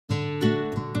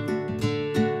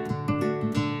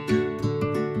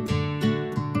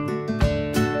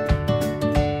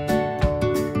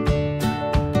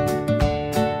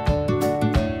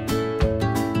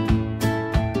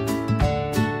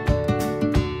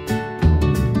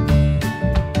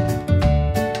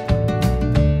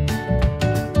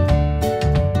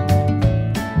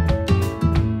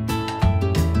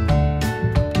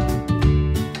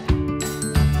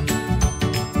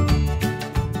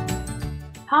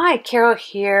Hi, Carol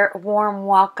here. A warm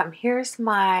welcome. Here's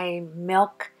my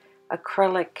milk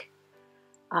acrylic,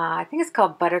 I think it's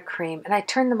called buttercream, and I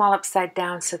turned them all upside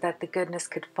down so that the goodness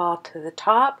could fall to the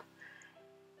top.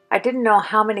 I didn't know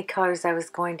how many colors I was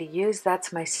going to use.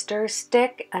 That's my stir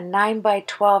stick, a 9 by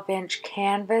 12 inch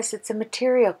canvas. It's a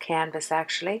material canvas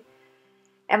actually.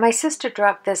 And my sister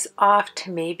dropped this off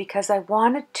to me because I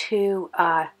wanted to,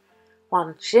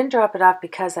 well, she didn't drop it off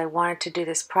because I wanted to do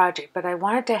this project, but I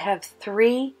wanted to have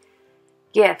 3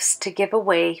 gifts to give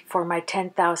away for my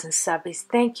 10,000 subbies.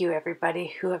 Thank you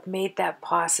everybody who have made that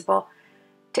possible.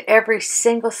 To every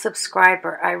single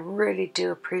subscriber, I really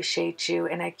do appreciate you,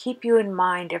 and I keep you in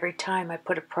mind every time I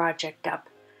put a project up.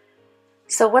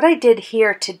 So what I did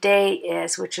here today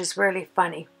is, which is really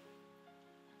funny,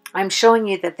 I'm showing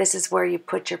you that this is where you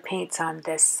put your paints on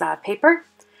this paper.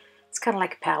 It's kind of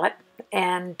like a palette,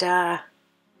 and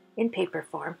in paper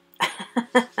form.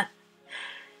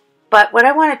 But what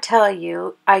I want to tell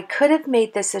you, I could have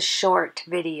made this a short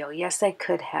video. Yes, I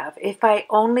could have, if I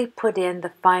only put in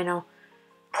the final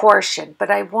portion.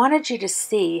 But I wanted you to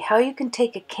see how you can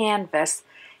take a canvas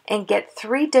and get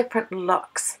 3 different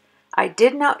looks. I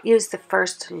did not use the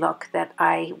first look that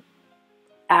I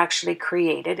actually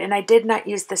created, and I did not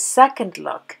use the second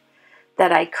look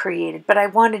that I created, but I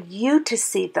wanted you to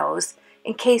see those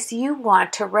in case you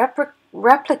want to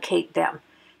replicate them,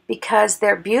 because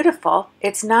they're beautiful.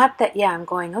 It's not that, yeah, I'm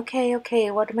going,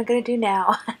 okay, what am I going to do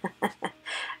now?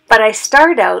 But I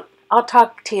start out, I'll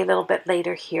talk to you a little bit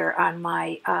later here on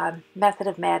my Method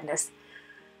of Madness.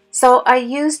 So I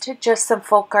used just some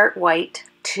folk art white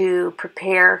to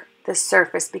prepare the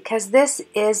surface because this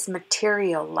is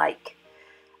material-like.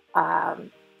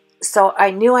 So I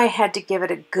knew I had to give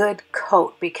it a good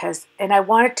coat because, and I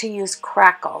wanted to use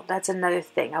crackle. That's another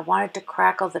thing. I wanted to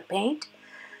crackle the paint.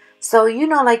 So, you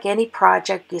know, like any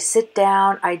project, you sit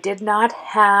down. I did not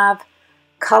have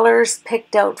colors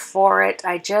picked out for it.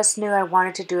 I just knew I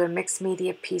wanted to do a mixed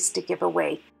media piece to give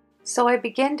away. So I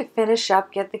began to finish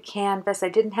up, get the canvas. I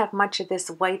didn't have much of this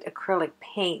white acrylic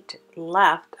paint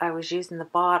left. I was using the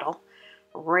bottle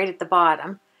right at the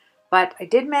bottom. But I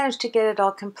did manage to get it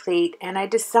all complete, and I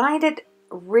decided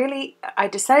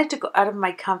to go out of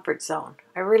my comfort zone.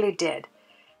 I really did.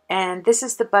 And this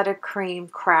is the Buttercream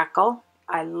Crackle.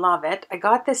 I love it. I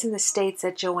got this in the States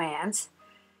at Joann's.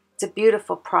 It's a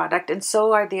beautiful product, and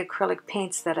so are the acrylic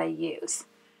paints that I use.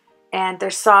 And they're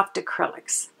soft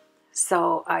acrylics,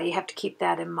 so you have to keep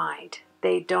that in mind.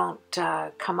 They don't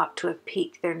come up to a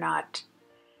peak. They're not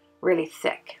really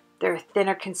thick. They're a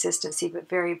thinner consistency, but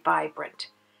very vibrant.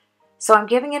 So I'm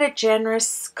giving it a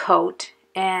generous coat,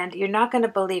 and you're not going to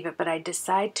believe it, but I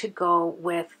decide to go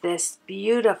with this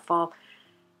beautiful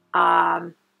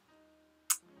candy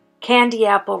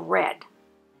apple red.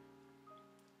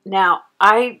 Now,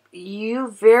 you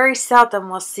very seldom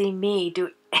will see me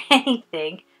do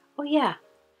anything. Oh yeah,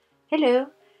 hello.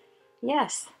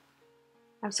 Yes,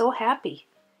 I'm so happy.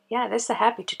 Yeah, this is a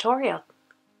happy tutorial.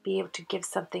 Be able to give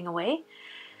something away.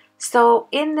 So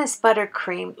in this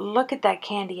buttercream, look at that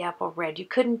candy apple red. You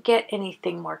couldn't get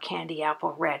anything more candy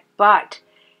apple red, but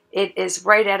it is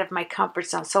right out of my comfort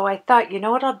zone. So I thought, you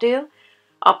know what I'll do?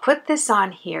 I'll put this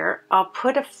on here. I'll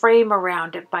put a frame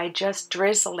around it by just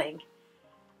drizzling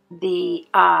the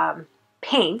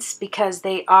paints, because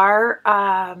they are,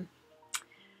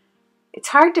 it's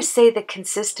hard to say the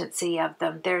consistency of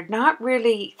them. They're not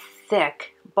really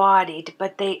thick bodied,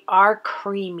 but they are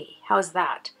creamy. How's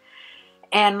that?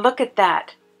 And look at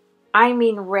that. I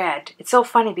mean red. It's so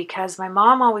funny because my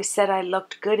mom always said I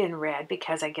looked good in red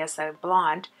because I guess I'm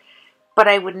blonde, but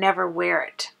I would never wear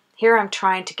it. Here I'm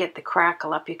trying to get the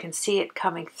crackle up. You can see it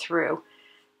coming through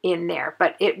in there,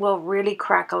 but it will really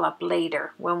crackle up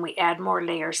later when we add more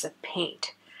layers of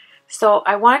paint. So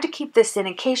I wanted to keep this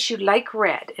in case you like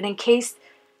red, and in case,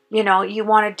 you know, you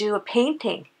want to do a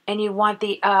painting and you want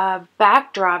the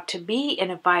backdrop to be in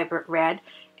a vibrant red,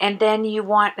 and then you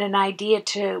want an idea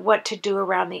to what to do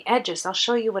around the edges. I'll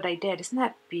show you what I did. Isn't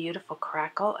that beautiful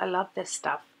crackle? I love this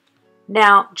stuff.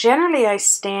 Now, generally I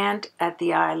stand at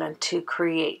the island to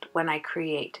create when I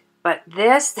create, but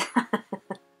this,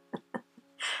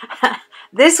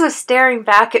 this was staring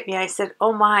back at me. I said,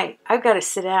 oh my, I've got to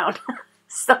sit down.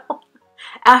 So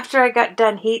after I got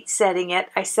done heat setting it,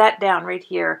 I sat down right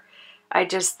here. I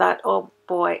just thought, oh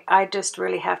boy, I just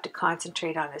really have to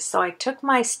concentrate on this. So I took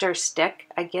my stir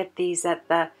stick. I get these at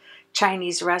the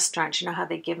Chinese restaurants. You know how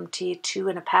they give them to you 2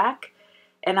 in a pack?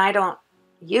 And I don't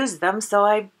use them, so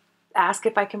I ask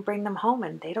if I can bring them home,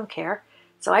 and they don't care.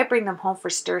 So I bring them home for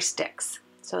stir sticks.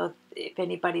 So if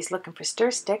anybody's looking for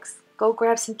stir sticks, go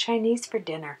grab some Chinese for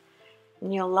dinner,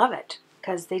 and you'll love it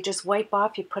because they just wipe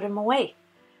off, you put them away.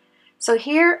 So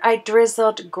here I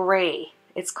drizzled gray.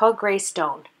 It's called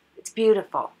Greystone. It's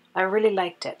beautiful. I really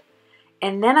liked it.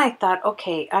 And then I thought,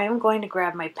 okay, I am going to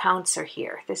grab my pouncer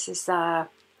here. This is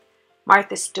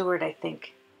Martha Stewart, I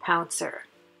think, pouncer.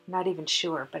 Not even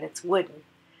sure, but it's wooden.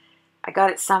 I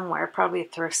got it somewhere, probably a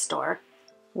thrift store.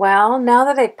 Well, now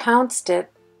that I pounced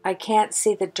it, I can't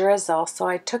see the drizzle, so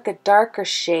I took a darker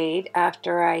shade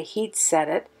after I heat set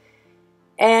it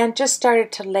and just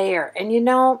started to layer. And you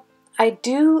know, I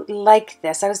do like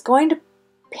this. I was going to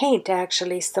paint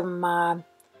actually some, I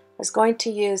was going to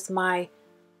use my,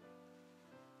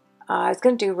 I was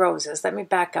going to do roses. Let me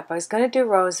back up. I was going to do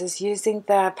roses using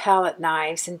the palette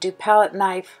knives and do palette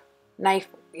knife,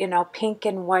 you know, pink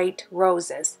and white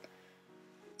roses.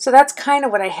 So that's kind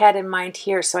of what I had in mind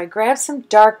here. So I grabbed some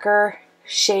darker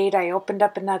shade. I opened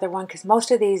up another one because most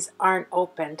of these aren't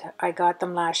opened. I got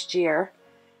them last year.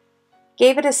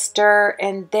 Gave it a stir,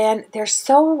 and then they're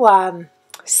so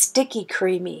sticky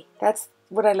creamy. That's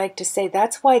what I like to say.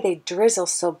 That's why they drizzle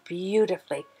so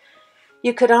beautifully.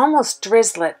 You could almost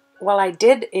drizzle it, well, I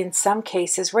did in some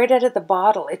cases, right out of the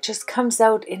bottle. It just comes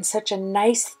out in such a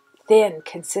nice thin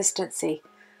consistency.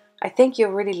 I think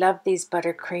you'll really love these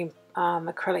buttercream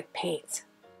acrylic paints.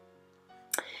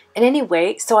 And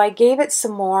anyway, so I gave it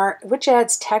some more, which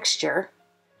adds texture.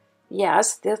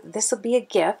 Yes, this will be a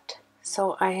gift.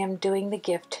 So I am doing the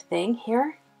gift thing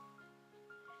here.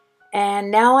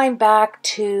 And now I'm back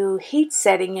to heat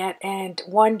setting it and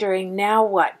wondering, now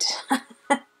what?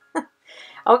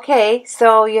 Okay,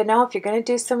 so you know, if you're going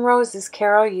to do some roses,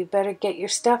 Carol, you better get your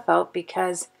stuff out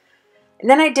because... And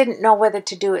then I didn't know whether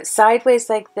to do it sideways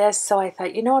like this, so I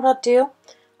thought, you know what I'll do?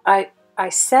 I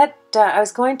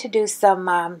was going to do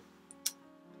some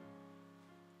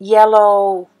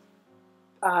yellow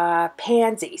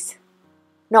pansies.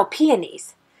 No,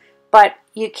 peonies. But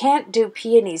you can't do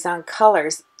peonies on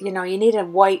colors. You know, you need a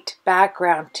white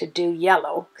background to do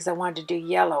yellow, because I wanted to do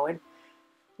yellow, and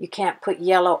you can't put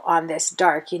yellow on this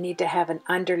dark. You need to have an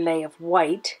underlay of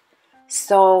white.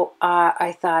 So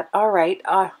I thought, all right,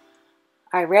 I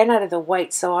ran out of the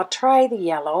white, so I'll try the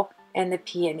yellow and the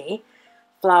peony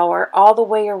flower all the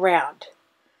way around.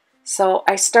 So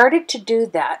I started to do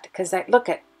that because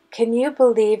can you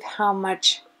believe how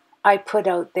much I put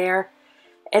out there?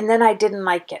 And then I didn't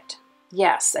like it.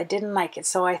 Yes, I didn't like it.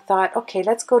 So I thought, okay,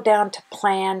 let's go down to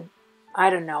plan, I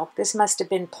don't know, this must have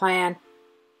been plan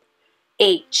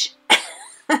H.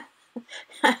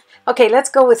 Okay, let's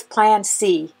go with plan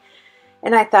C.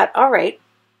 And I thought, all right,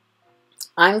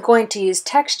 I'm going to use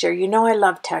texture. You know I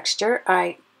love texture.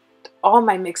 All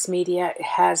my mixed media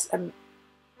has,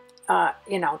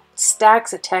 you know,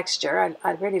 stacks of texture.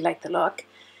 I really like the look.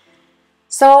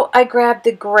 So I grabbed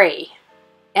the gray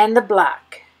and the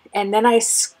black. And then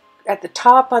at the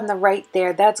top on the right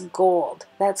there, that's gold.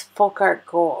 That's folk art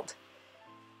gold.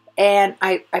 And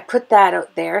I put that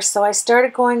out there. So I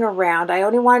started going around. I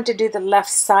only wanted to do the left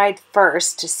side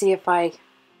first to see if I,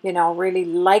 you know, really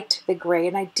liked the gray.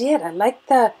 And I did. I liked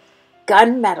the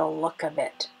gunmetal look of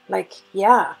it. Like,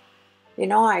 yeah. You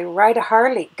know, I ride a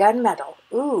Harley, gunmetal.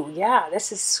 Ooh, yeah,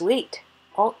 this is sweet.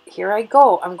 Oh, here I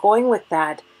go. I'm going with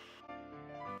that.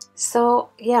 So,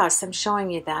 yes, I'm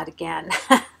showing you that again.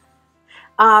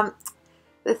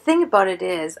 The thing about it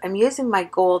is, I'm using my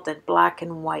gold and black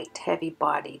and white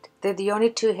heavy-bodied. They're the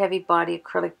only two heavy-body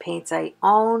acrylic paints I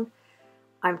own.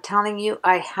 I'm telling you,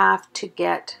 I have to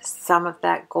get some of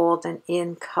that golden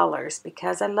in colors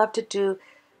because I love to do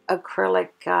acrylic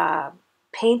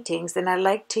paintings, and I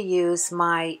like to use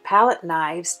my palette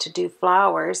knives to do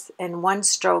flowers, and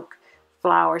one-stroke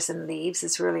flowers and leaves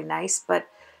is really nice, but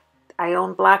I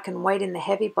own black and white in the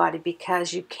heavy body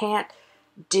because you can't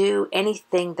do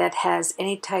anything that has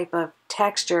any type of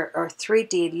texture or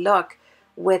 3D look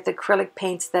with acrylic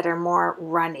paints that are more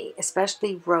runny,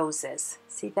 especially roses.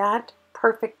 See that?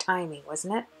 Perfect timing,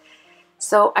 wasn't it?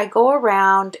 So I go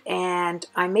around and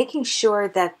I'm making sure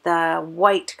that the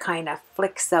white kind of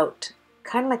flicks out,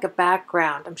 kind of like a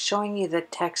background. I'm showing you the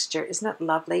texture. Isn't it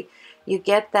lovely? You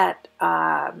get that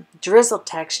drizzle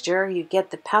texture, you get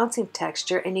the pouncing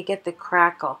texture, and you get the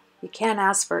crackle. You can't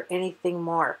ask for anything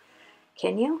more.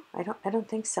 Can you? I don't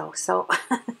think so. So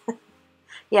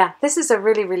yeah, this is a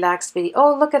really relaxed video.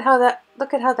 Oh, look at how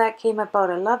that came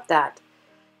about. I love that.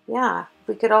 Yeah,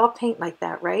 we could all paint like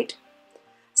that, right?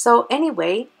 So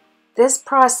anyway, this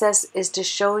process is to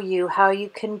show you how you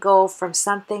can go from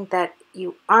something that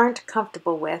you aren't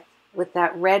comfortable with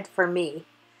that red for me.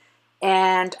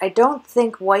 And I don't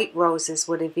think white roses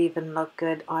would have even looked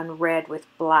good on red with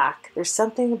black. There's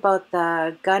something about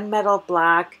the gunmetal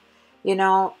black. You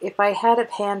know, if I had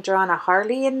a hand drawn a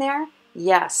Harley in there,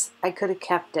 Yes, I could have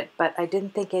kept it, but I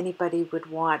didn't think anybody would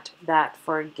want that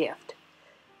for a gift.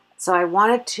 So I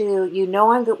wanted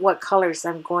to, what colors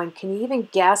I'm going. Can you even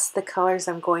guess the colors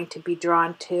I'm going to be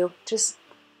drawn to? Just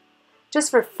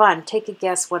for fun, take a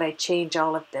guess what I change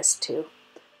all of this to.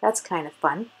 That's kind of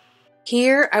fun.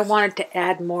 Here I wanted to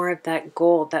add more of that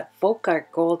gold. That folk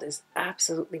art gold is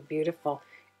absolutely beautiful.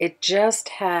 It just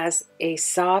has a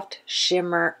soft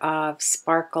shimmer of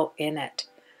sparkle in it.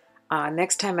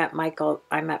 Next time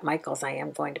I'm at Michael's, I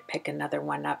am going to pick another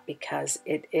one up because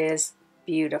it is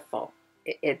beautiful.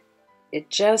 It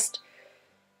just,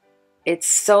 it's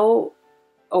so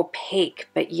opaque,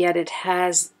 but yet it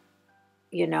has,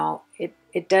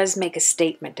 it does make a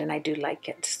statement, and I do like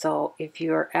it. So if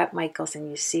you're at Michael's and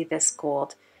you see this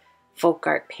gold folk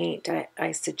art paint,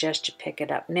 I suggest you pick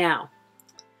it up. Now,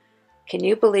 can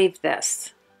you believe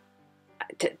this?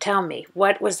 Tell me,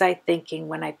 what was I thinking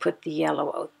when I put the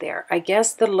yellow out there? I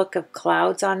guess the look of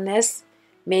clouds on this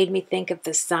made me think of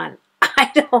the sun.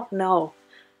 I don't know.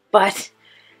 But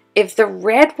if the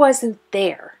red wasn't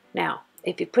there, now,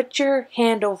 if you put your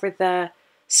hand over the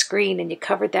screen and you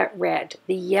cover that red,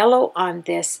 the yellow on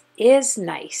this is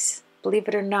nice. Believe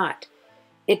it or not,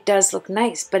 it does look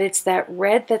nice, but it's that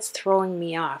red that's throwing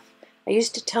me off. I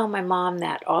used to tell my mom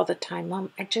that all the time.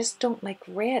 Mom, I just don't like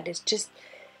red.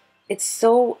 It's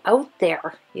so out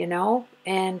there,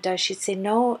 And she'd say,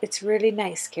 no, it's really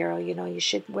nice, Carol. You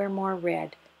should wear more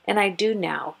red. And I do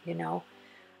now,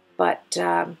 But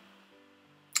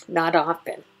not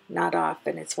often. Not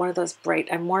often. It's one of those bright.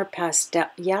 I'm more pastel.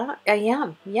 Yeah, I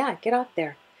am. Yeah, get out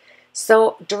there.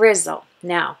 So, drizzle.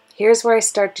 Now, here's where I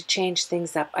start to change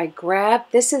things up. I grab,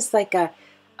 this is like a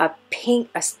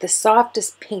pink, the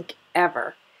softest pink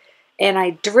ever. And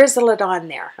I drizzle it on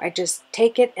there. I just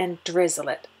take it and drizzle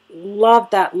it. Love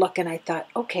that look. And I thought,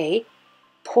 okay,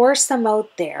 pour some out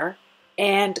there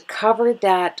and cover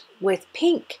that with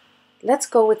pink. Let's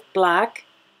go with black,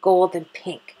 gold, and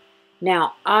pink.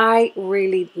 Now, I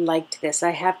really liked this.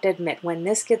 I have to admit, when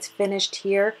this gets finished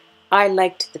here, I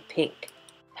liked the pink.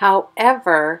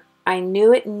 However, I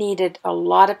knew it needed a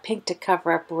lot of pink to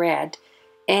cover up red,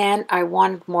 and I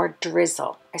wanted more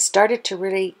drizzle. I started to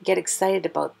really get excited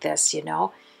about this,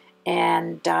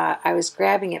 and I was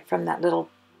grabbing it from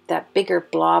that bigger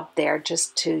blob there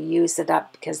just to use it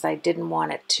up because I didn't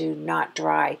want it to not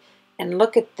dry. And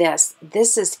look at this.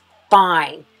 This is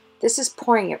fine. This is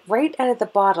pouring it right out of the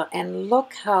bottle, and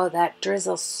look how that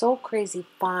drizzle's so crazy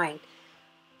fine.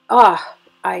 Oh,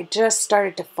 I just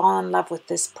started to fall in love with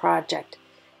this project.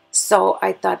 So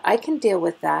I thought I can deal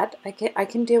with that. I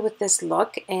can deal with this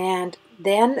look, and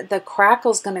then the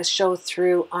crackle's going to show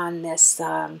through on this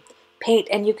paint,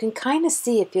 and you can kind of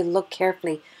see if you look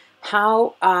carefully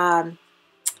how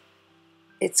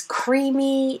it's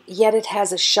creamy, yet it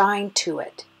has a shine to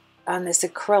it. On this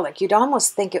acrylic. You'd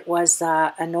almost think it was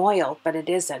an oil, but it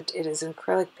isn't. It is an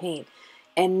acrylic paint.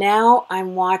 And now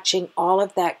I'm watching all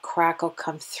of that crackle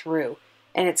come through.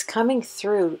 And it's coming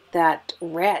through that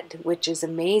red, which is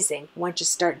amazing once you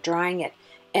start drying it.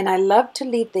 And I love to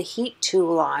leave the heat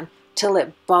tool on till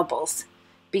it bubbles,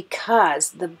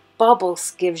 because the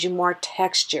bubbles gives you more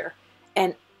texture.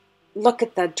 And look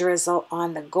at the drizzle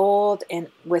on the gold, and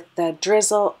with the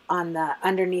drizzle on the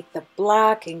underneath the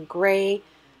black and gray.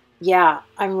 Yeah,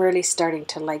 I'm really starting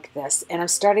to like this, and I'm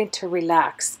starting to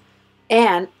relax.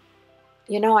 And,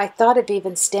 I thought of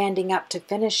even standing up to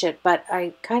finish it, but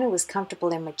I kind of was comfortable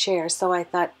in my chair, so I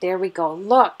thought, there we go.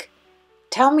 Look,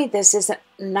 tell me this isn't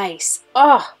nice.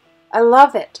 Oh, I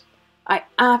love it. I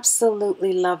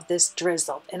absolutely love this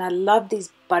drizzle, and I love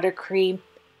these buttercream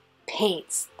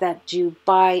paints that you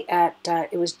buy at,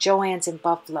 it was Joann's in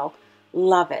Buffalo.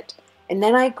 Love it. And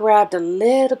then I grabbed a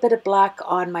little bit of black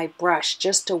on my brush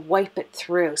just to wipe it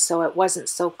through so it wasn't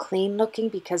so clean looking,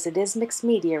 because it is mixed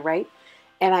media, right?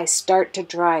 And I start to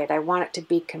dry it. I want it to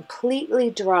be completely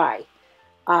dry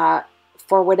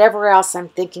for whatever else I'm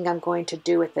thinking I'm going to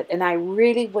do with it. And I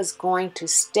really was going to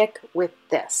stick with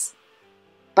this,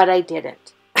 but I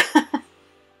didn't.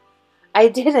 I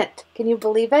didn't. Can you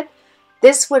believe it?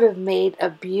 This would have made a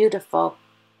beautiful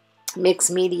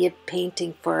mixed media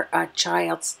painting for a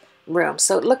child's room.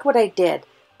 So look what I did.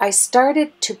 I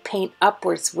started to paint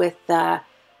upwards with a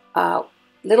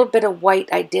little bit of white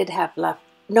I did have left.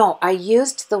 No, I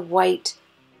used the white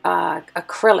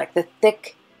acrylic, the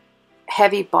thick,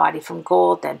 heavy body from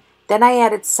Golden. Then I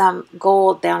added some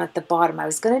gold down at the bottom. I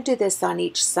was going to do this on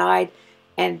each side,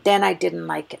 and then I didn't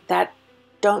like it.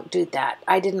 Don't do that.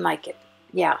 I didn't like it.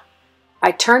 Yeah.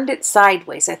 I turned it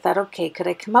sideways. I thought, okay, could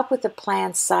I come up with a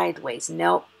plan sideways?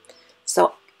 Nope.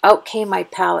 So out came my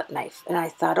palette knife, and I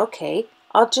thought, okay,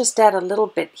 I'll just add a little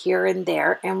bit here and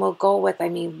there, and we'll go with, I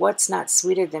mean, what's not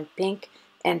sweeter than pink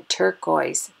and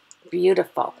turquoise?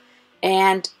 Beautiful.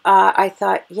 And I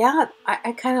thought, yeah,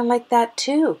 I kind of like that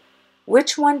too.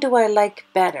 Which one do I like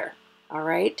better? All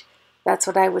right, that's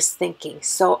what I was thinking.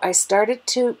 So I started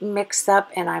to mix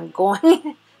up, and I'm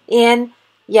going in.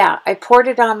 Yeah, I poured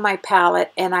it on my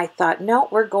palette, and I thought, no,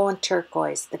 we're going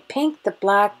turquoise. The pink, the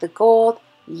black, the gold,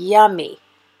 yummy.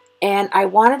 And I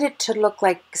wanted it to look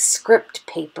like script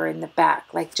paper in the back,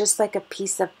 like just like a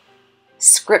piece of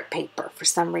script paper for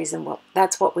some reason. Well,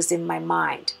 that's what was in my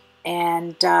mind.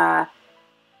 And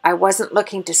I wasn't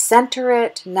looking to center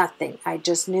it, nothing. I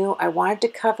just knew I wanted to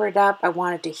cover it up. I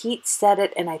wanted to heat set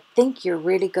it, and I think you're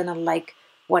really going to like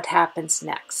what happens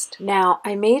next. Now,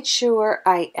 I made sure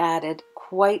I added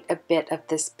quite a bit of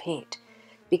this paint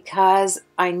because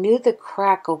I knew the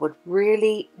crackle would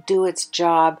really do its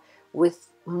job with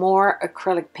more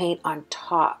acrylic paint on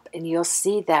top, and you'll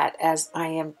see that as I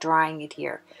am drying it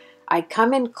here. I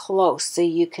come in close so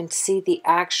you can see the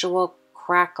actual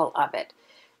crackle of it.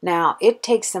 Now, it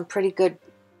takes some pretty good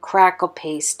crackle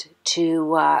paste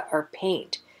to, or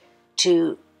paint,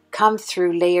 to come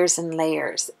through layers and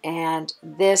layers, and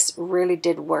this really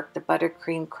did work, the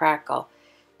buttercream crackle.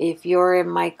 If you're in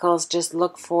Michael's, just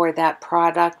look for that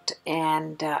product,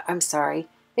 and I'm sorry,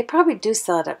 they probably do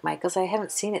sell it at Michael's. I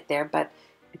haven't seen it there, but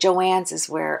Joann's is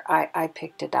where I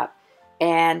picked it up,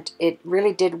 and it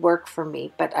really did work for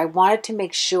me, but I wanted to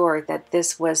make sure that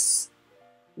this was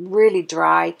really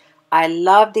dry. I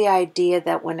love the idea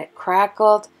that when it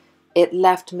crackled, it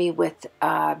left me with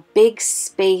a big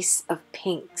space of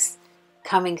pinks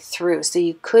coming through. So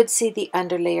you could see the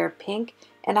underlayer pink,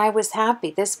 and I was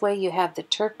happy. This way you have the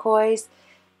turquoise,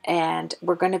 and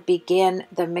we're going to begin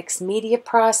the mixed media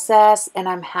process, and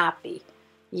I'm happy.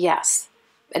 Yes.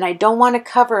 And I don't want to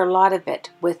cover a lot of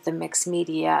it with the mixed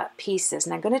media pieces.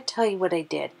 And I'm going to tell you what I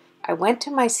did. I went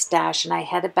to my stash, and I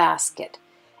had a basket.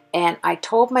 And I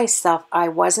told myself I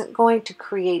wasn't going to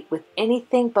create with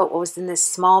anything but what was in this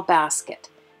small basket.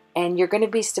 And you're going to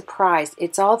be surprised.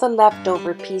 It's all the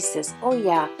leftover pieces. Oh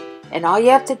yeah. And all you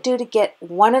have to do to get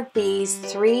one of these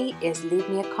 3 is leave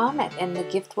me a comment. And the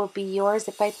gift will be yours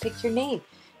if I pick your name.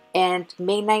 And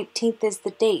May 19th is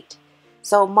the date.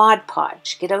 So Mod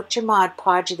Podge. Get out your Mod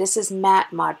Podge. This is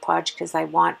matte Mod Podge because I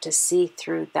want to see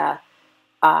through the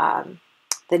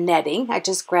netting. I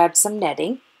just grabbed some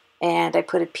netting. And I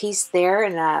put a piece there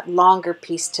and a longer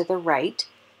piece to the right.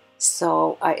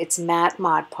 So it's matte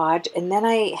Mod Podge. And then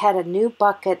I had a new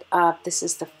bucket of, this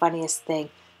is the funniest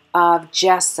thing, of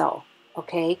gesso.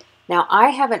 Okay. Now I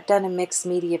haven't done a mixed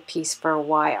media piece for a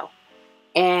while.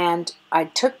 And I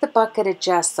took the bucket of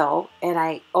gesso and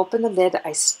I opened the lid.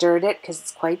 I stirred it because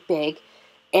it's quite big.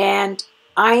 And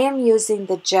I am using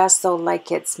the gesso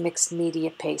like it's mixed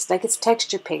media paste, like it's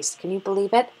texture paste. Can you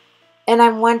believe it? And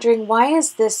I'm wondering, why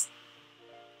is this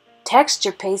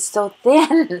texture paste so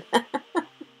thin?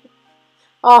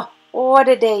 Oh, what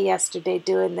a day yesterday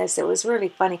doing this. It was really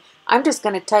funny. I'm just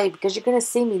going to tell you because you're going to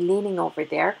see me leaning over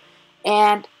there.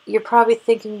 And you're probably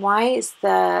thinking, why is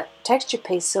the texture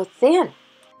paste so thin?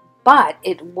 But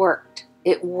it worked.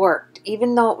 It worked,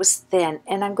 even though it was thin.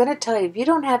 And I'm going to tell you, if you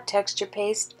don't have texture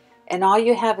paste and all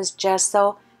you have is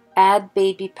gesso, add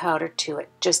baby powder to it.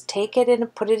 Just take it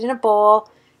and put it in a bowl,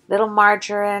 little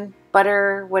margarine,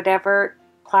 butter, whatever,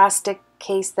 plastic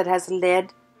case that has a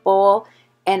lid, bowl,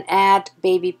 and add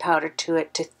baby powder to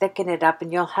it to thicken it up,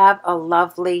 and you'll have a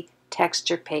lovely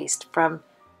texture paste from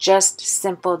just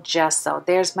simple gesso.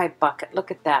 There's my bucket. Look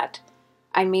at that.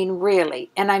 I mean, really.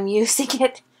 And I'm using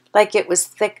it like it was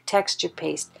thick texture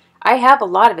paste. I have a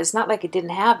lot of it. It's not like I didn't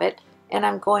have it. And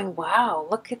I'm going, wow,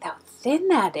 look at how thin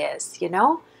that is, you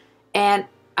know? And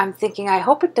I'm thinking, I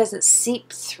hope it doesn't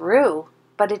seep through,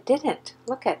 but it didn't.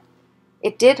 Look at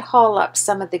it. Did haul up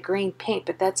some of the green paint,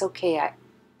 but that's okay.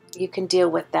 You can deal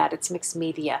with that. It's mixed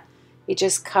media. You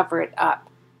just cover it up.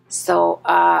 So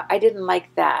I didn't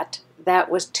like that. That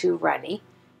was too runny.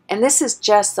 And this is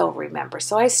gesso, remember,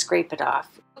 so I scrape it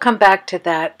off. Come back to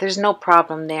that. There's no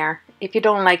problem there. If you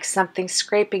don't like something,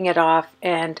 scraping it off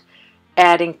and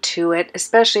adding to it,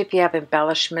 especially if you have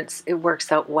embellishments, it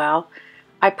works out well.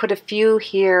 I put a few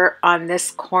here on this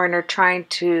corner trying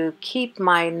to keep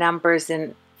my numbers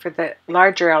in for the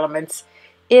larger elements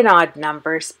in odd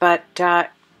numbers, but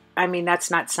I mean,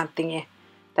 that's not something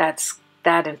that's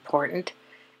that important.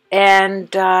 And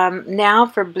now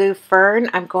for Blue Fern,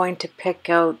 I'm going to pick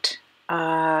out,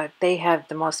 they have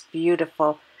the most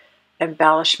beautiful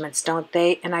embellishments, don't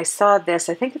they? And I saw this,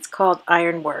 I think it's called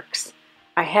Ironworks.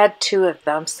 I had 2 of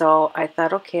them, so I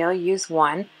thought, okay, I'll use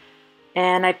one.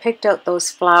 And I picked out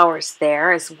those flowers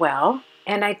there as well.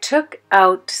 And I took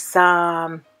out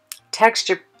some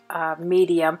texture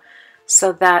medium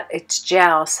so that it's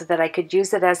gel, so that I could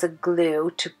use it as a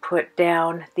glue to put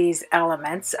down these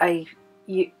elements. I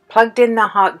plugged in the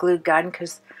hot glue gun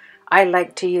because I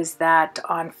like to use that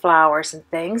on flowers and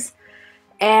things.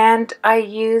 And I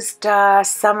used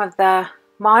some of the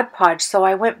Mod Podge, so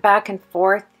I went back and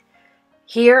forth.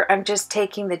 Here I'm just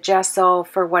taking the gesso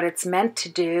for what it's meant to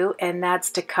do, and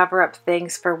that's to cover up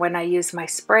things for when I use my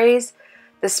sprays.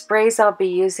 The sprays I'll be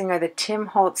using are the Tim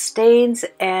Holtz Stains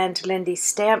and Lindy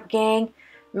Stamp Gang,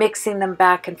 mixing them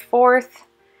back and forth.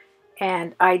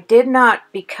 And I did not,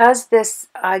 because this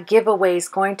giveaway is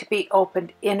going to be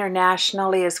opened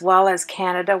internationally as well as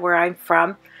Canada, where I'm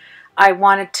from, I didn't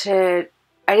want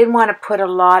to put a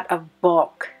lot of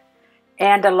bulk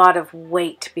and a lot of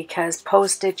weight because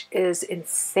postage is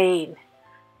insane,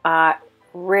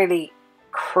 really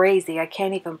crazy. I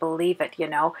can't even believe it, you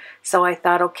know. So I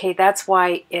thought, okay, that's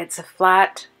why it's a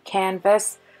flat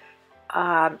canvas,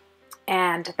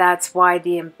 and that's why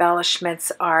the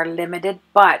embellishments are limited.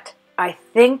 But I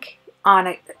think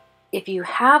if you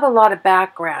have a lot of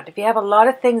background, if you have a lot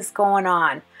of things going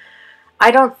on,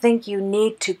 I don't think you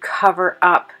need to cover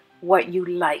up what you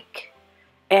like.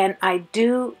 And I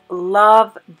do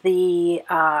love the,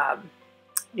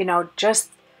 you know,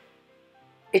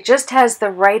 it just has the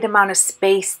right amount of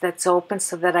space that's open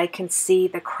so that I can see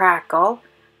the crackle.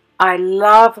 I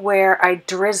love where I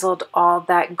drizzled all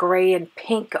that gray and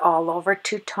pink all over,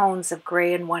 2 tones of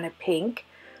gray and 1 of pink.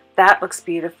 That looks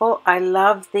beautiful. I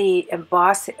love the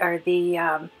embossing, or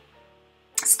the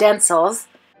stencils.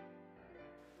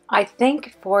 I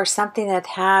think for something that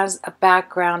has a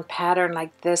background pattern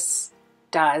like this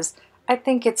does, I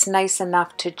think it's nice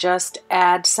enough to just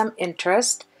add some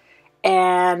interest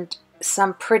and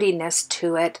some prettiness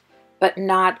to it, but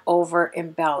not over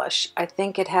embellish. I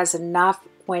think it has enough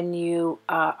when you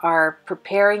are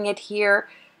preparing it here.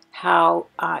 How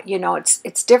you know,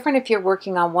 it's different if you're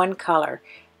working on one color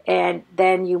and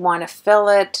then you want to fill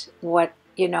it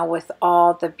with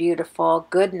all the beautiful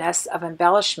goodness of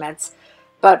embellishments.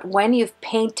 But when you've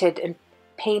painted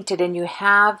and you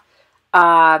have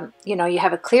you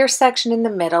have a clear section in the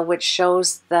middle which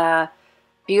shows the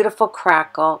beautiful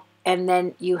crackle, and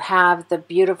then you have the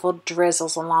beautiful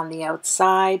drizzles along the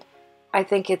outside. I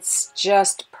think it's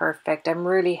just perfect. I'm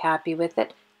really happy with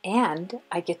it, and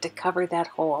I get to cover that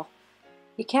hole.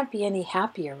 You can't be any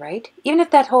happier, right? Even if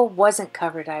that hole wasn't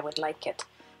covered, I would like it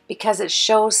because it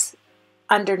shows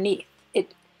underneath.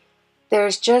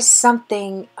 There's just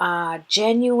something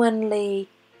genuinely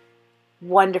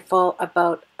wonderful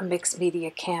about a mixed media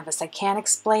canvas. I can't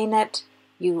explain it.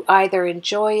 You either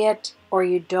enjoy it or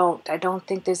you don't. I don't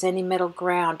think there's any middle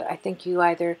ground. I think you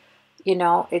either,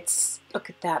 look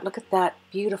at that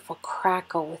beautiful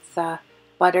crackle with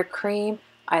buttercream.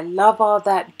 I love all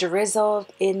that drizzle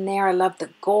in there. I love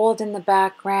the gold in the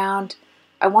background.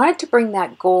 I wanted to bring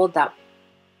that gold up.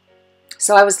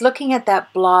 So I was looking at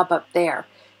that blob up there,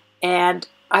 and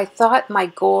I thought my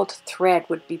gold thread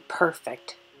would be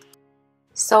perfect.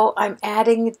 So I'm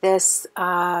adding this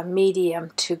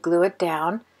medium to glue it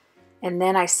down, and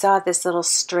then I saw this little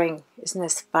string. Isn't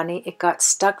this funny? It got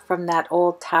stuck from that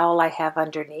old towel I have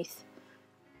underneath.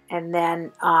 And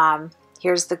then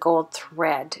here's the gold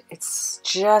thread. It's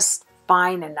just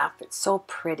fine enough. It's so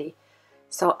pretty.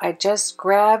 So I just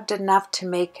grabbed enough to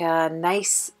make a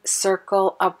nice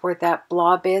circle up where that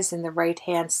blob is in the right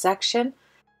hand section.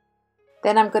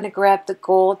 Then I'm going to grab the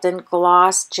golden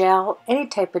gloss gel, any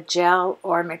type of gel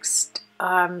or mixed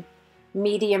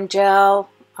medium gel.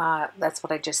 That's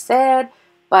what I just said.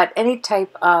 But any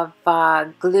type of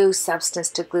glue substance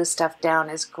to glue stuff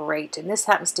down is great. And this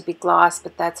happens to be gloss,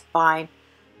 but that's fine.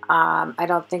 I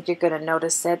don't think you're going to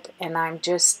notice it. And I'm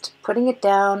just putting it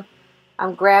down.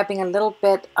 I'm grabbing a little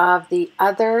bit of the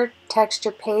other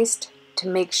texture paste to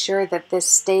make sure that this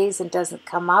stays and doesn't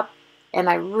come up. And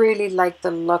I really like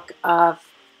the look of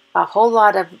a whole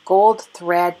lot of gold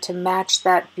thread to match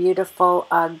that beautiful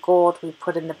gold we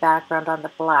put in the background on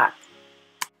the black.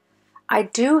 I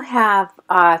do have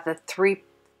the 3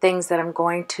 things that I'm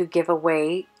going to give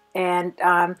away. And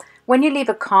when you leave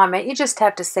a comment, you just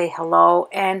have to say hello.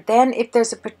 And then if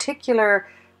there's a particular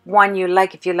one you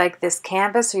like, if you like this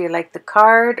canvas, or you like the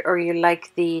card, or you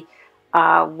like the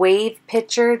wave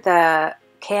picture, the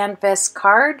canvas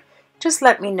card, just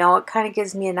let me know. It kind of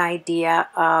gives me an idea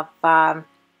of,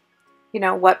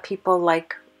 what people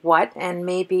like what, and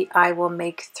maybe I will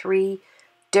make 3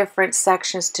 different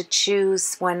sections to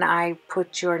choose when I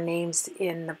put your names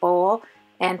in the bowl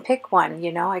and pick one.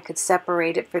 I could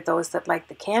separate it for those that like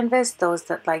the canvas, those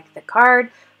that like the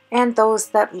card, and those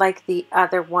that like the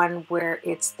other one where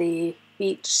it's the,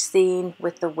 beach scene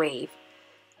with the wave.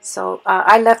 So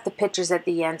I left the pictures at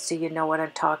the end so you know what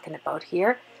I'm talking about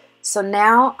here. So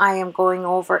now I am going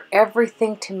over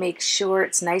everything to make sure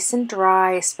it's nice and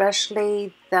dry,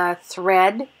 especially the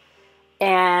thread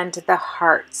and the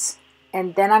hearts.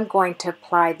 And then I'm going to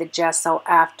apply the gesso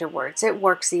afterwards. It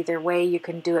works either way. You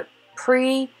can do it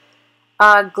pre-gluing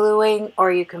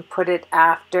or you can put it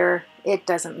after. It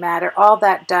doesn't matter. All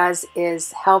that does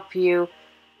is help you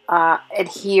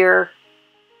adhere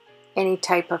any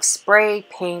type of spray,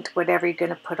 paint, whatever you're going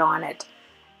to put on it.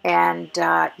 And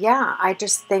yeah, I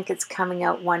just think it's coming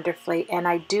out wonderfully. And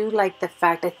I do like the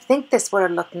fact, I think this would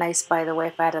have looked nice, by the way,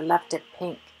 if I had left it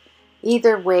pink.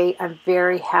 Either way, I'm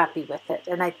very happy with it.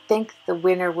 And I think the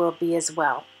winner will be as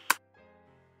well.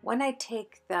 When I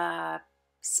take the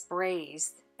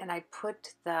sprays and I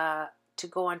put to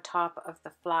go on top of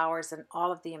the flowers and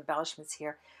all of the embellishments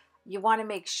here, you want to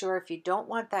make sure if you don't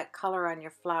want that color on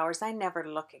your flowers, I never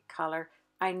look at color.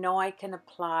 I know I can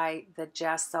apply the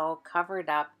gesso, cover it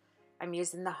up. I'm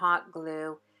using the hot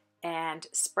glue and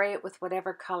spray it with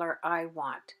whatever color I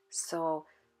want. So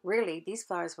really, these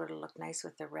flowers would have looked nice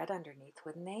with the red underneath,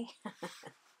 wouldn't they?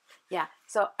 Yeah,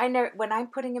 so I know when I'm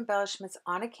putting embellishments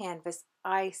on a canvas,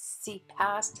 I see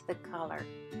past the color.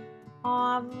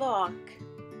 Aw, look.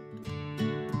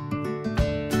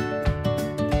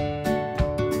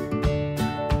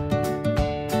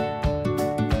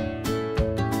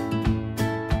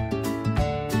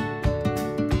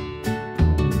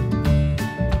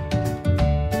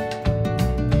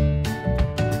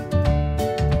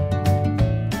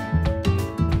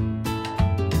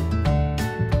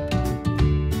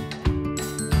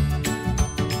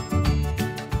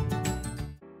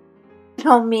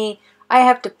 You know me, I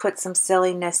have to put some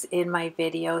silliness in my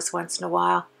videos once in a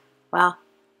while. Well,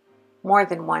 more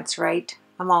than once, right?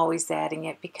 I'm always adding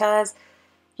it because,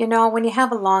 you know, when you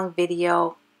have a long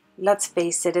video, let's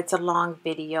face it, it's a long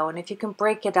video. And if you can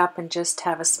break it up and just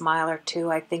have a smile or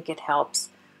two, I think it helps.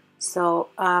 So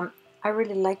I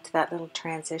really liked that little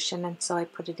transition, and so I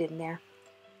put it in there.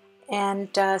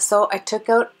 And so I took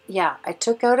out, I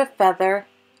took out a feather.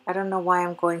 I don't know why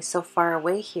I'm going so far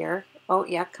away here. Oh,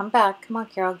 yeah, come back. Come on,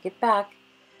 Carol, get back.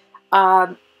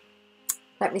 Let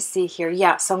me see here.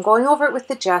 Yeah, so I'm going over it with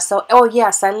the gesso. Oh,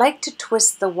 yes, I like to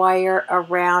twist the wire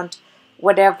around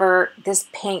whatever, this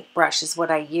paintbrush is what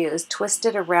I use. Twist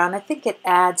it around. I think it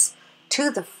adds to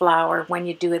the flower when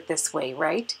you do it this way,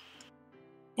 right?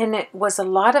 And it was a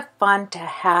lot of fun to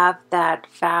have that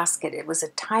basket. It was a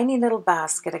tiny little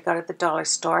basket I got at the dollar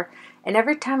store. And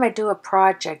every time I do a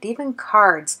project, even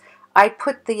cards, I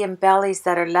put the embellies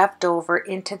that are left over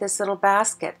into this little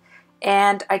basket.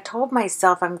 And I told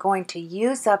myself I'm going to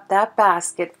use up that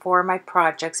basket for my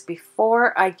projects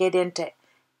before I get into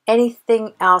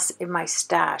anything else in my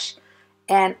stash.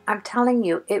 And I'm telling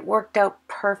you, it worked out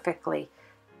perfectly.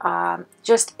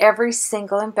 Just every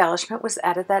single embellishment was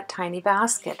out of that tiny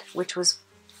basket, which was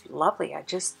lovely.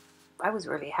 I was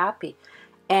really happy.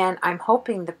 And I'm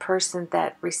hoping the person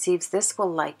that receives this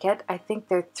will like it. I think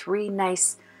they're 3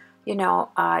 nice, you know,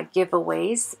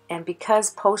 giveaways. And because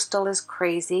postal is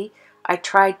crazy, I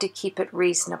tried to keep it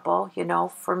reasonable, you know,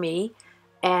 for me,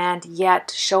 and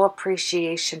yet show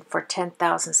appreciation for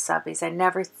 10,000 subbies. I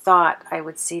never thought I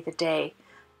would see the day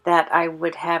that I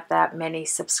would have that many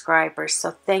subscribers.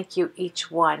 So thank you each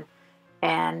one.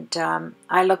 And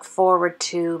I look forward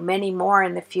to many more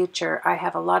in the future. I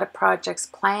have a lot of projects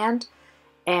planned,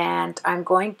 and I'm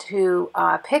going to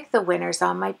pick the winners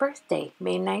on my birthday,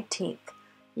 May 19th.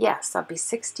 Yes, I'll be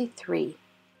 63.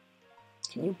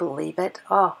 Can you believe it?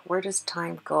 Oh, where does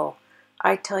time go?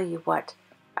 I tell you what,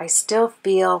 I still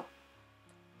feel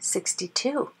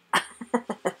 62.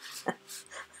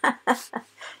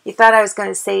 You thought I was going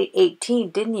to say 18,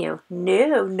 didn't you?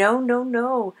 No, no, no,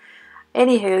 no.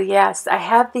 Anywho, yes, I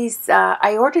have these,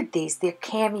 I ordered these. They're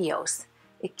cameos.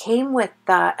 It came with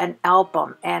an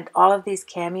album and all of these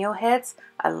cameo heads.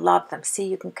 I love them. See,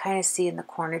 you can kind of see in the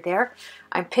corner there.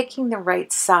 I'm picking the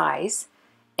right size.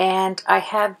 And I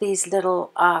have these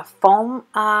little foam,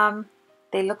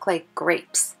 they look like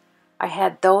grapes. I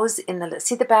had those in the,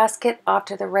 see the basket off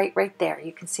to the right there.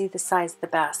 You can see the size of the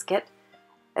basket.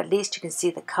 At least you can see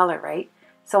the color, right?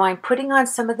 So I'm putting on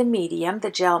some of the medium,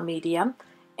 the gel medium.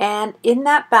 And in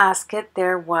that basket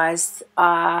there was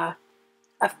a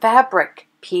fabric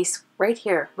piece right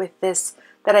here with this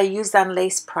that I used on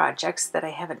lace projects that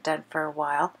I haven't done for a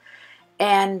while.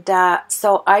 And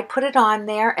so I put it on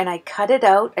there and I cut it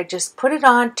out. I just put it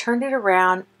on, turned it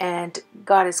around, and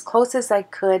got as close as I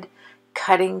could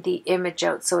cutting the image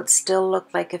out so it still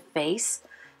looked like a face.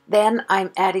 Then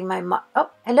I'm adding my,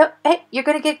 oh, hello, hey, you're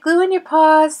going to get glue in your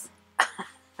paws.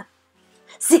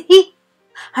 See,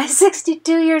 I'm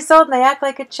 62 years old and I act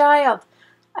like a child.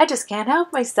 I just can't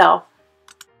help myself.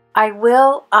 I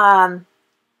will,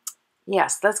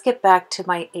 yes, let's get back to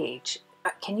my age.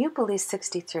 Can you believe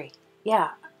 63? Yeah,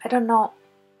 I don't know.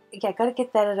 Yeah, I got to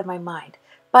get that out of my mind.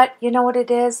 But you know what it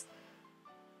is?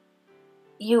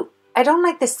 I don't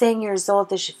like the saying you're as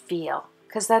old as you feel,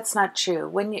 because that's not true.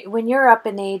 When you're up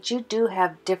in age, you do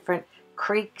have different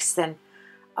creaks and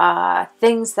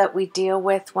things that we deal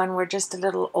with when we're just a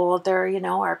little older. You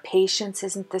know, our patience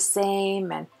isn't the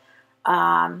same, and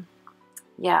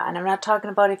yeah, and I'm not talking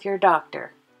about if you're a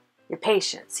doctor. Your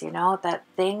patience, you know, that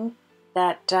thing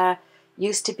that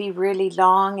used to be really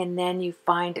long and then you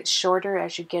find it shorter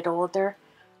as you get older.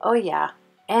 Oh yeah,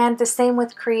 and the same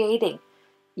with creating.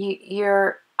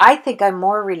 I think I'm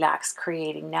more relaxed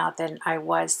creating now than I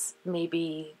was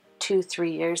maybe 2,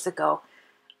 3 years ago.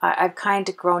 I've kind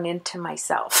of grown into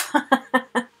myself.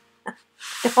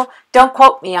 Don't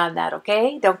quote me on that,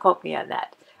 okay? Don't quote me on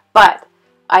that. But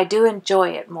I do enjoy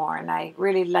it more, and I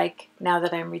really like, now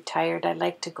that I'm retired, I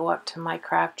like to go up to my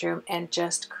craft room and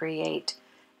just create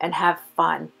and have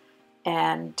fun.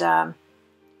 And I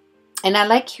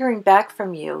like hearing back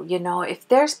from you. You know, if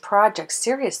there's projects,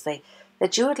 seriously,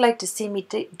 that you would like to see me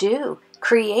do,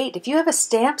 create. If you have a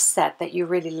stamp set that you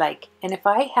really like, and if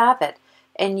I have it,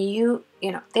 and you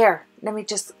know, there,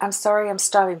 I'm sorry I'm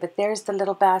stopping, but there's the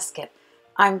little basket.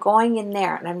 I'm going in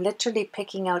there, and I'm literally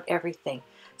picking out everything.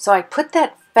 So I put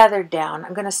that feather down.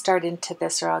 I'm going to start into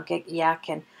this or I'll get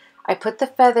yakking. I put the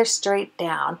feather straight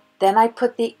down. Then I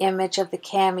put the image of the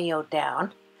cameo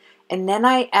down. And then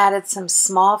I added some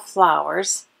small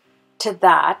flowers to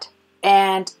that.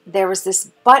 And there was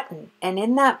this button. And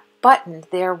in that button,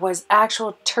 there was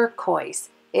actual turquoise.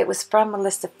 It was from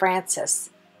Melissa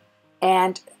Francis.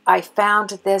 And I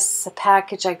found this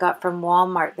package I got from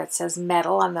Walmart that says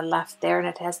metal on the left there. And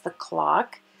it has the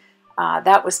clock.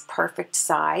 That was perfect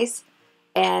size.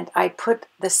 And I put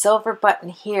the silver button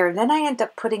here. And then I end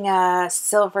up putting a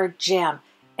silver gem.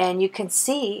 And you can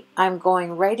see I'm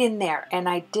going right in there. And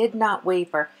I did not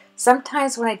waver.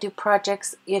 Sometimes when I do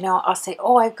projects, you know, I'll say,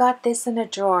 oh, I've got this in a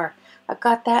drawer. I've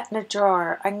got that in a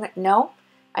drawer. No,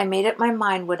 I made up my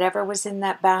mind. Whatever was in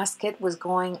that basket was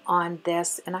going on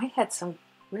this. And I had some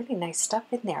really nice stuff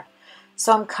in there.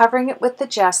 So I'm covering it with the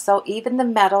gesso. Even the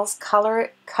metals,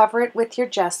 cover it with your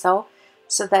gesso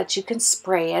so that you can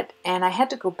spray it. And I had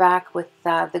to go back with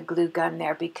the glue gun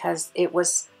there because it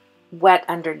was wet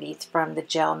underneath from the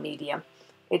gel medium.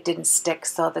 It didn't stick,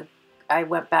 so I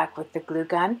went back with the glue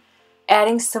gun.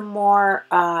 Adding some more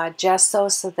gesso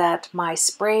so that my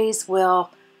sprays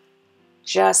will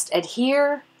just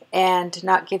adhere and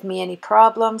not give me any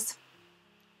problems.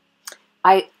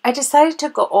 I decided to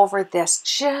go over this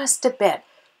just a bit.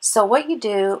 So what you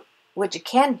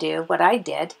can do, what I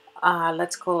did,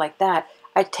 let's go like that.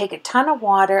 I take a ton of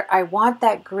water. I want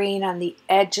that green on the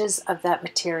edges of that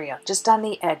material, just on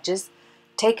the edges.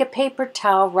 Take a paper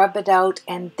towel, rub it out,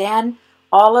 and then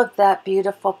all of that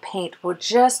beautiful paint will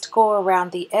just go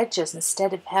around the edges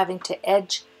instead of having to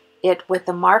edge it with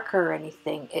a marker or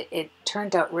anything. It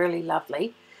turned out really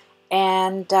lovely.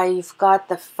 And you've got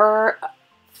the fur.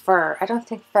 I don't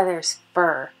think feather's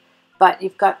fur, but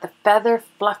you've got the feather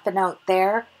fluffing out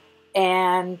there.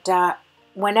 And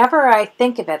whenever I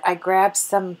think of it, I grab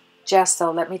some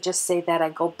gesso. Let me just say that I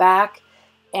go back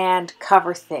and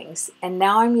cover things. And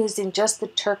now I'm using just the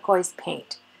turquoise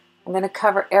paint. I'm going to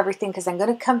cover everything because I'm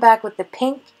going to come back with the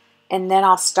pink and then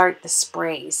I'll start the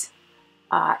sprays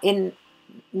in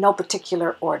no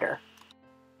particular order.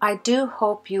 I do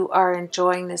hope you are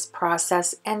enjoying this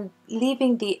process and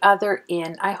leaving the other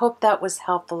in. I hope that was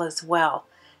helpful as well.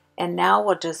 And now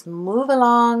we'll just move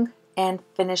along and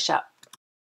finish up.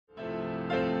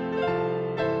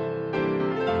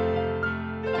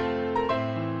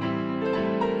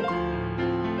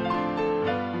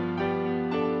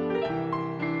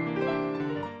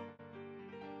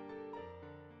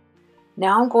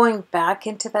 Now I'm going back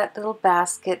into that little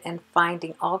basket and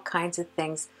finding all kinds of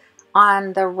things.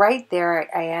 On the right there,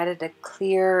 I added a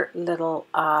clear little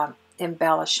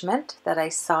embellishment that I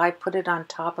saw. I put it on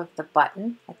top of the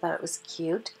button. I thought it was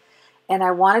cute. And I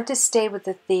wanted to stay with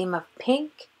the theme of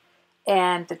pink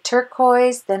and the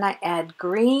turquoise. Then I add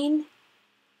green.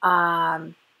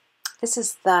 This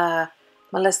is the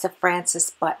Melissa Francis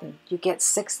button. You get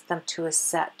 6 of them to a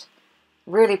set.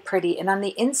 Really pretty. And on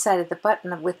the inside of the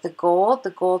button with the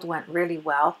gold went really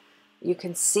well. You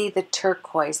can see the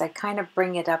turquoise. I kind of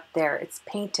bring it up there. It's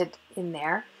painted in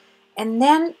there. And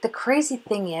then the crazy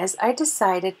thing is I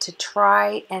decided to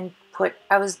try and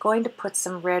I was going to put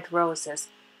some red roses.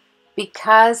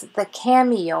 because the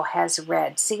cameo has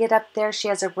red. See it up there? She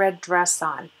has a red dress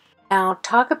on. Now,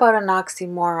 talk about an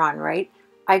oxymoron, right?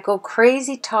 I go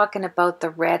crazy talking about the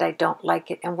red. I don't like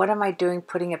it. And what am I doing?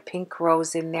 Putting a pink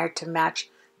rose in there to match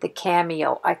the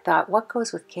cameo. I thought, what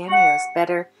goes with cameos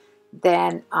better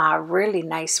than really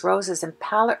nice roses? And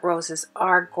palette roses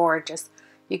are gorgeous.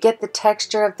 You get the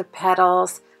texture of the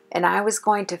petals. And I was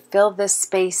going to fill this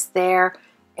space there.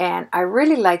 And I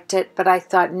really liked it. But I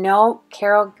thought, no,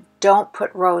 Carol, don't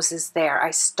put roses there.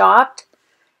 I stopped.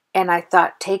 And I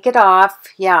thought, take it off.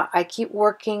 Yeah, I keep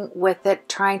working with it,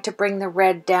 trying to bring the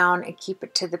red down and keep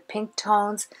it to the pink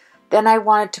tones. Then I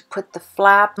wanted to put the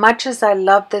flap. Much as I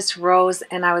love this rose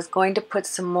and I was going to put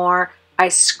some more, I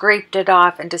scraped it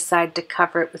off and decided to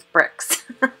cover it with bricks.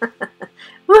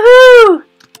 Woohoo!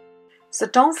 So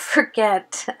don't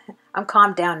forget, I'm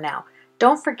calmed down now.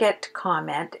 Don't forget to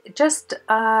comment just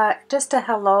a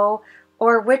hello,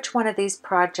 or which one of these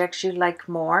projects you like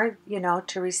more, you know,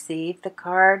 to receive the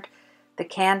card, the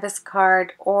canvas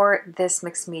card, or this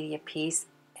mixed media piece.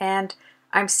 And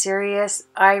I'm serious,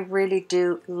 I really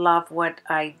do love what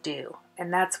I do.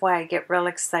 And that's why I get real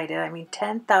excited. I mean,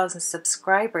 10,000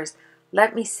 subscribers.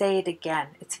 Let me say it again.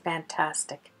 It's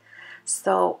fantastic.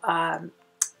 So,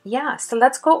 yeah, so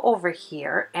let's go over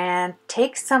here and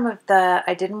take some of the,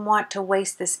 I didn't want to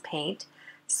waste this paint.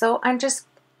 So I'm just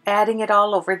adding it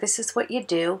all over. This is what you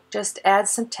do. Just add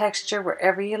some texture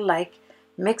wherever you like.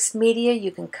 Mixed media,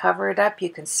 you can cover it up, you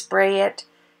can spray it,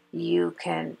 you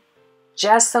can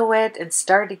gesso it and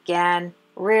start again.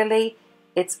 Really,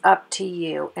 it's up to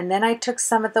you. And then I took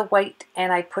some of the white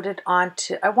and I put it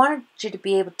onto, I wanted you to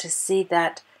be able to see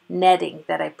that netting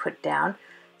that I put down.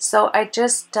 So I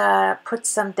just put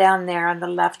some down there on the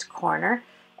left corner.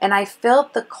 And I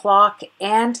filled the clock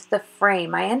and the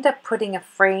frame. I end up putting a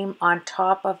frame on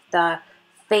top of the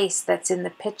face that's in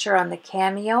the picture on the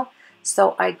cameo.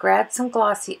 So I grabbed some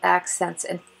glossy accents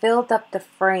and filled up the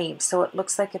frame so it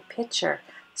looks like a picture.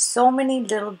 So many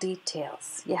little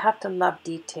details. You have to love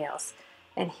details.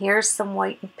 And here's some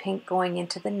white and pink going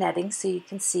into the netting so you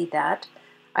can see that.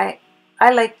 I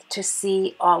like to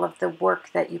see all of the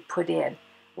work that you put in.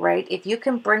 Right? If you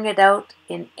can bring it out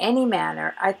in any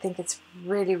manner, I think it's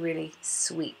really, really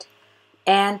sweet.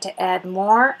 And to add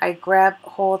more, I grab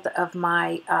hold of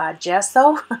my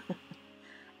gesso.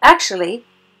 Actually,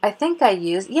 I think I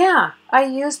used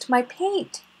my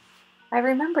paint. I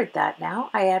remembered that now.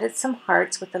 I added some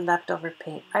hearts with the leftover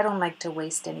paint. I don't like to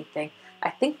waste anything. I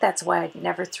think that's why I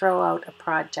never throw out a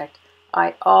project.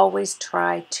 I always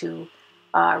try to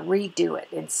redo it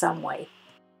in some way.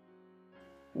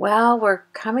 Well, we're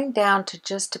coming down to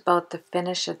just about the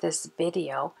finish of this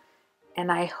video,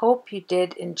 and I hope you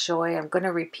did enjoy. I'm going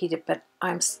to repeat it, but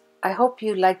I hope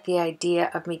you like the idea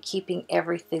of me keeping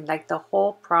everything, like the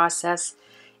whole process,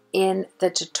 in the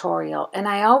tutorial. And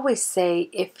I always say,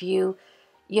 if you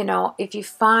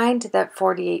find that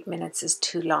 48 minutes is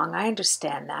too long, I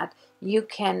understand that. You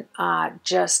can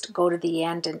just go to the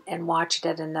end and watch it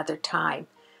at another time.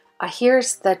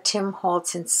 Here's the Tim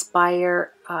Holtz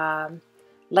Inspire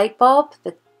light bulb,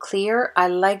 the clear. I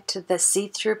liked the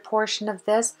see-through portion of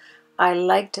this. I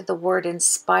liked the word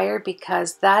inspire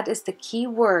because that is the key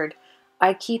word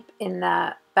I keep in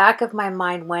the back of my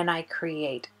mind when I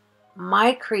create.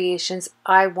 My creations,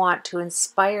 I want to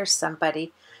inspire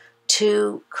somebody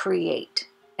to create.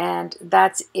 And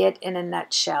that's it in a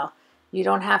nutshell. You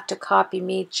don't have to copy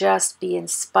me, just be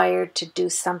inspired to do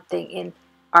something in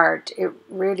art. It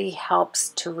really helps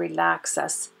to relax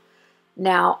us.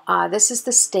 Now, this is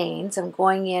the stains. I'm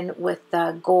going in with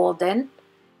the golden,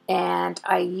 and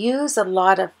I use a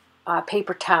lot of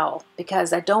paper towel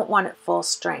because I don't want it full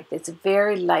strength. It's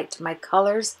very light. My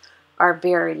colors are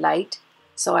very light,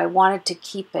 so I wanted to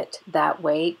keep it that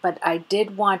way, but I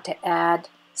did want to add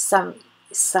some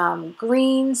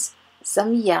greens,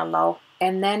 some yellow,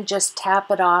 and then just tap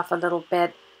it off a little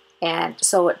bit, and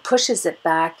so it pushes it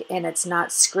back and it's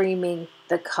not screaming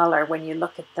the color when you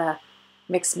look at the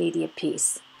mixed media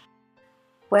piece.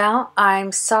 Well,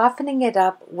 I'm softening it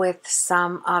up with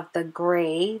some of the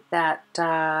gray, that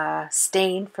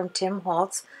stain from Tim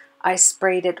Holtz. I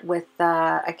sprayed it with,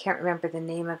 I can't remember the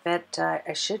name of it.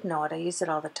 I should know it. I use it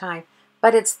all the time.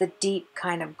 But it's the deep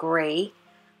kind of gray,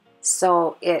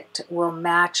 so it will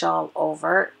match all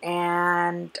over.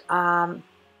 And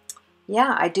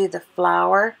yeah, I do the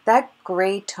flower. That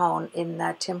gray tone in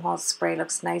the Tim Holtz spray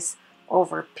looks nice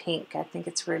over pink. I think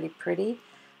it's really pretty.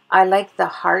 I like the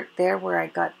heart there where I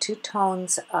got 2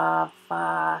 tones of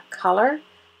color.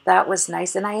 That was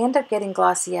nice. And I end up getting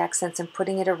glossy accents and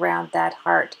putting it around that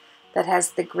heart that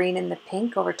has the green and the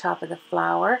pink over top of the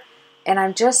flower. And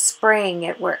I'm just spraying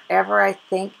it wherever I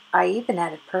think. I even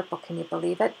added purple, can you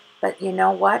believe it? But you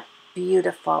know what?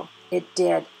 Beautiful. It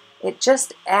did. It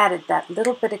just added that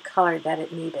little bit of color that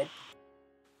it needed.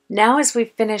 Now as we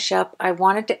finish up, I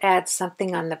wanted to add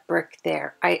something on the brick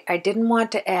there. I didn't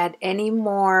want to add any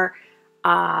more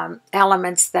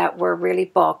elements that were really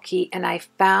bulky, and I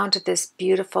found this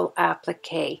beautiful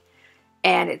applique.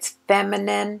 And it's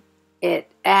feminine.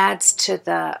 It adds to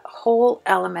the whole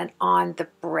element on the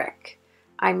brick.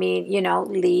 I mean, you know,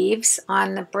 leaves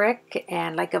on the brick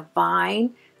and like a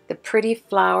vine, the pretty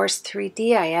flowers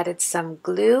 3D. I added some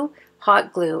glue,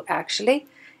 hot glue actually,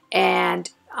 and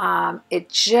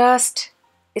it's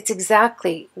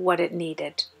exactly what it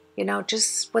needed. You know,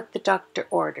 just what the doctor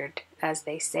ordered, as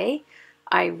they say.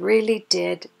 I really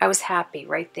did. I was happy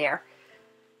right there.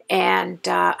 And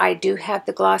I do have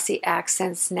the glossy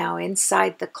accents now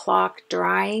inside the clock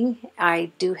drying.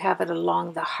 I do have it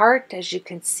along the heart, as you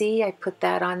can see. I put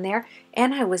that on there.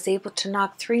 And I was able to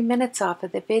knock 3 minutes off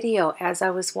of the video as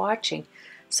I was watching.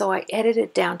 So I edited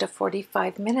it down to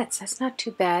 45 minutes. That's not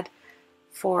too bad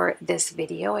for this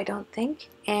video, I don't think.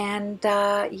 And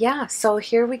yeah, so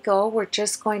here we go. We're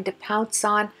just going to pounce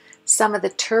on some of the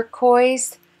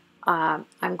turquoise.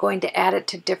 I'm going to add it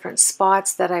to different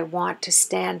spots that I want to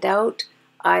stand out.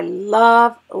 I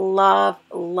love, love,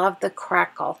 love the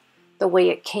crackle, the way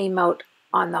it came out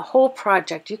on the whole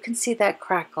project. You can see that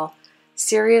crackle.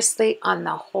 Seriously, on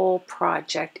the whole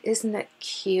project. Isn't it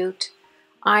cute?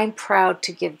 I'm proud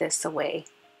to give this away.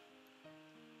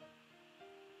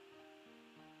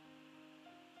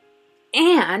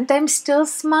 And I'm still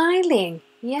smiling.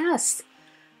 Yes,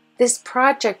 this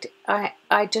project, I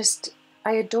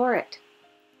adore it.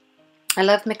 I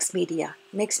love mixed media.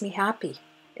 It makes me happy.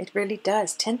 It really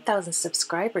does. 10,000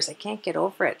 subscribers. I can't get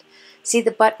over it. See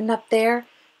the button up there?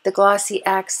 The glossy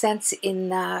accents in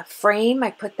the frame.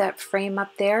 I put that frame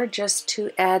up there just to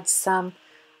add some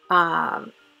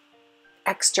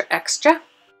extra.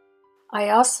 I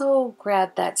also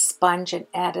grabbed that sponge and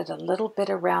added a little bit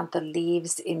around the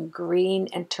leaves in green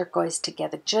and turquoise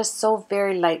together, just so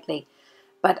very lightly.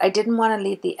 But I didn't want to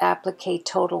leave the applique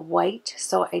total white,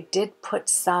 so I did put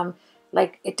some,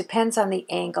 like, it depends on the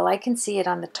angle. I can see it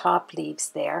on the top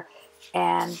leaves there.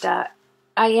 And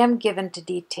I am given to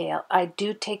detail. I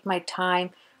do take my time.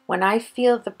 When I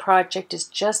feel the project is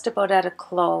just about at a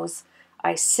close,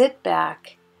 I sit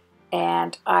back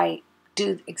and I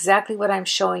do exactly what I'm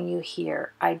showing you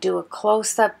here. I do a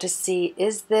close-up to see,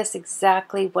 is this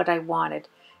exactly what I wanted?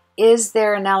 Is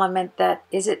there an element that,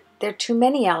 there are too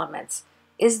many elements?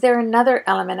 Is there another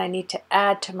element I need to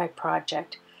add to my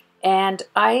project? And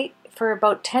for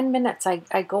about 10 minutes,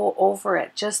 I go over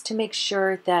it just to make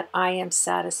sure that I am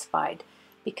satisfied.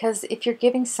 Because if you're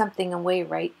giving something away,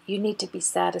 right, you need to be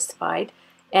satisfied.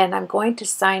 And I'm going to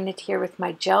sign it here with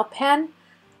my gel pen.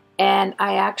 And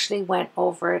I actually went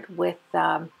over it with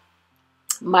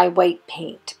my white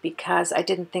paint because I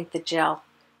didn't think the gel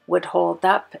would hold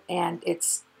up. And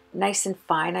it's nice and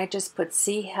fine. I just put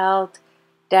C held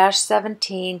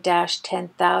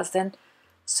 -17-10,000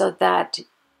 so that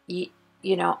you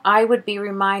know, I would be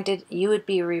reminded, you would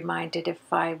be reminded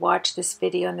if I watch this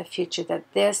video in the future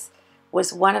that this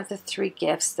was one of the 3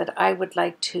 gifts that I would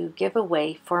like to give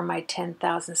away for my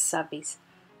 10,000 subbies.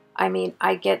 I mean,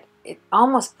 I get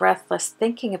almost breathless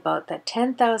thinking about that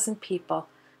 10,000 people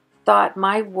thought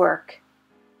my work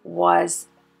was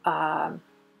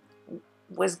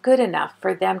good enough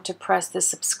for them to press the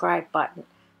subscribe button.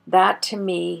 That to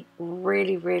me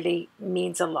really, really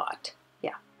means a lot.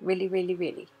 Yeah, really, really,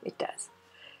 really, it does.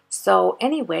 So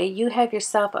anyway, you have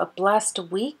yourself a blessed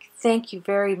week. Thank you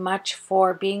very much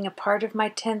for being a part of my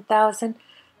 10,000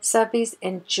 subbies.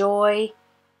 Enjoy,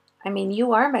 I mean,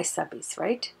 you are my subbies,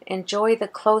 right? Enjoy the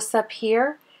close-up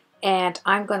here, and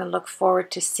I'm going to look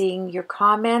forward to seeing your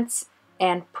comments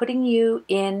and putting you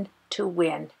in to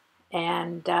win.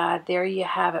 And there you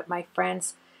have it, my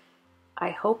friends.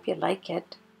 I hope you like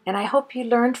it, and I hope you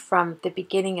learned from the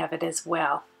beginning of it as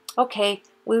well. Okay,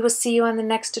 we will see you on the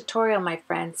next tutorial, my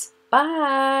friends.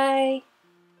 Bye!